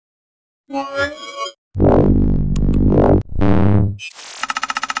Nicole's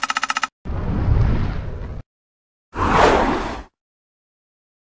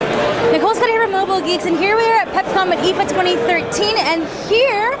got here at Mobile Geeks, and here we are at PepCom at IFA 2013, and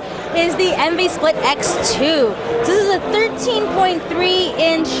here is the Envy Split X2. This is a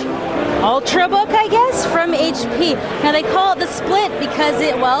 13.3-inch Ultrabook, I guess, from HP. Now they call it the Split because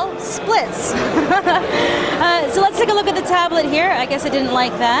it, well, splits. So let's take a look at the tablet here. I guess I didn't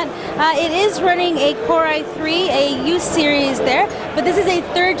like that. It is running a Core i3, a U series there, but this is a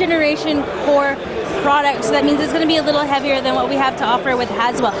third generation Core product, so that means it's going to be a little heavier than what we have to offer with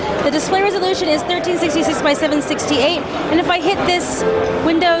Haswell. The display resolution is 1366 by 768, and if I hit this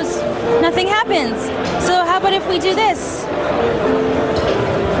Windows, nothing happens. So how about if we do this?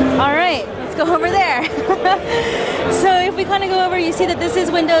 All right, let's go over there. So if we kind of go over, you see that this is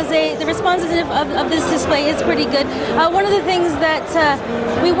Windows 8. The responsiveness of this display is pretty good. One of the things that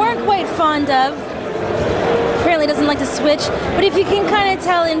we weren't quite fond of, apparently doesn't like to switch, but if you can kind of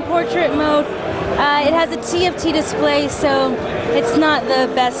tell in portrait mode, it has a TFT display, so it's not the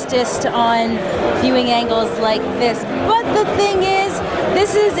bestest on viewing angles like this. But the thing is,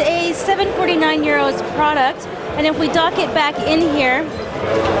 this is a €749 product, and if we dock it back in here,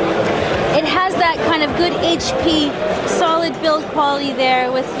 it has that kind of good HP solid build quality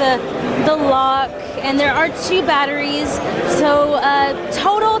there with the lock, and there are 2 batteries, so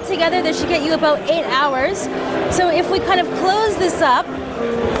total together this should get you about 8 hours. So if we kind of close this up,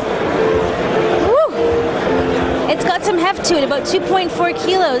 it's got some heft to it, about 2.4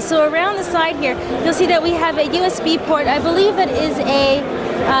 kilos. So around the side here, you'll see that we have a USB port. I believe that is a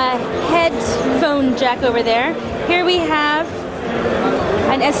headphone jack over there. Here we have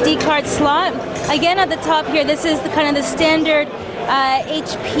an SD card slot. Again, at the top here, this is the kind of the standard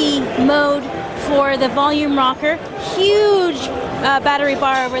HP mode for the volume rocker. Huge battery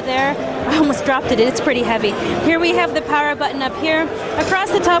bar over there. I almost dropped it. It's pretty heavy. Here we have the power button up here.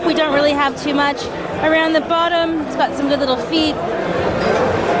 Across the top, we don't really have too much. Around the bottom, it's got some good little feet.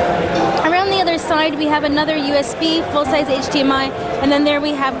 Around the other side, we have another USB, full-size HDMI, and then there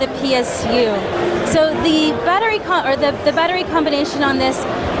we have the PSU. So the battery the battery combination on this,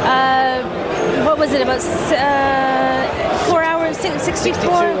 what was it, about 4 hours,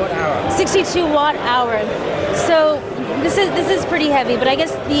 62 watt hour. So this is pretty heavy, but I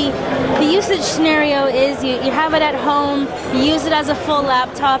guess the usage scenario is you have it at home, you use it as a full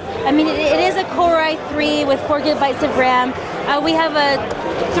laptop. I mean, it is a Core i3 with 4 gigabytes of RAM. We have a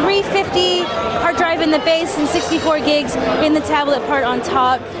 350 hard drive in the base and 64 gigs in the tablet part on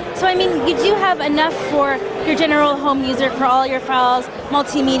top. So I mean, you do have enough for your general home user for all your files,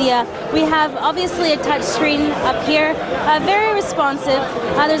 multimedia. We have obviously a touch screen up here, very responsive.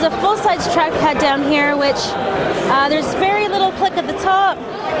 There's a full-size trackpad down here, which there's very little click at the top,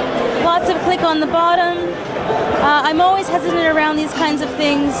 lots of click on the bottom. I'm always hesitant around these kinds of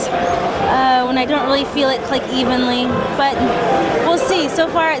things when I don't really feel it click evenly, but we'll see. So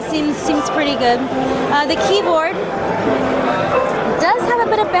far it seems pretty good. The keyboard does have a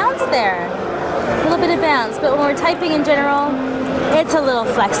bit of bounce there, a little bit of bounce, but when we're typing in general, it's a little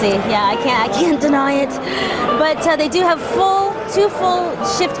flexy. Yeah, I can't deny it. But they do have 2 full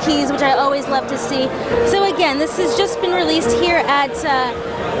shift keys, which I always love to see. So again, this has just been released here at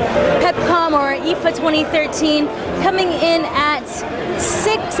PepCom or IFA 2013, coming in at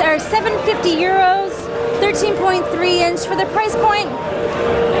 €750, 13.3-inch for the price point.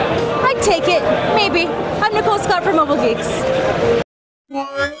 I'd take it, maybe. I'm Nicole Scott from Mobile Geeks.